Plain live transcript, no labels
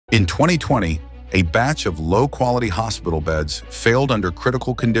In 2020, a batch of low-quality hospital beds failed under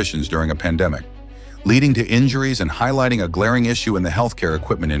critical conditions during a pandemic, leading to injuries and highlighting a glaring issue in the healthcare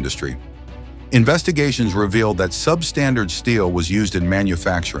equipment industry. Investigations revealed that substandard steel was used in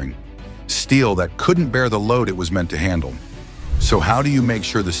manufacturing, steel that couldn't bear the load it was meant to handle. So how do you make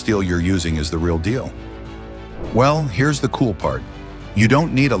sure the steel you're using is the real deal? Well, here's the cool part. You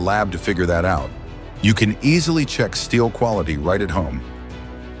don't need a lab to figure that out. You can easily check steel quality right at home.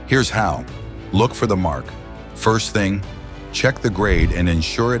 Here's how. Look for the mark. First thing, check the grade and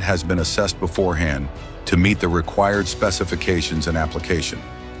ensure it has been assessed beforehand to meet the required specifications and application.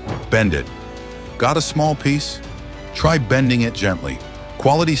 Bend it. Got a small piece? Try bending it gently.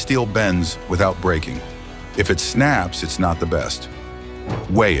 Quality steel bends without breaking. If it snaps, it's not the best.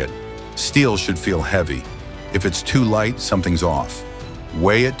 Weigh it. Steel should feel heavy. If it's too light, something's off.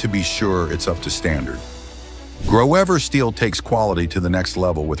 Weigh it to be sure it's up to standard. Growever Steel takes quality to the next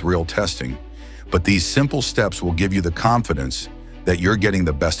level with real testing, but these simple steps will give you the confidence that you're getting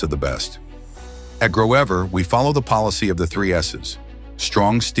the best of the best. At Growever, we follow the policy of the 3 S's: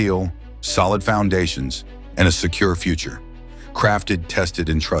 strong steel, solid foundations, and a secure future. Crafted, tested,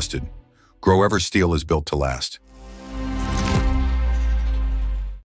 and trusted, Growever Steel is built to last.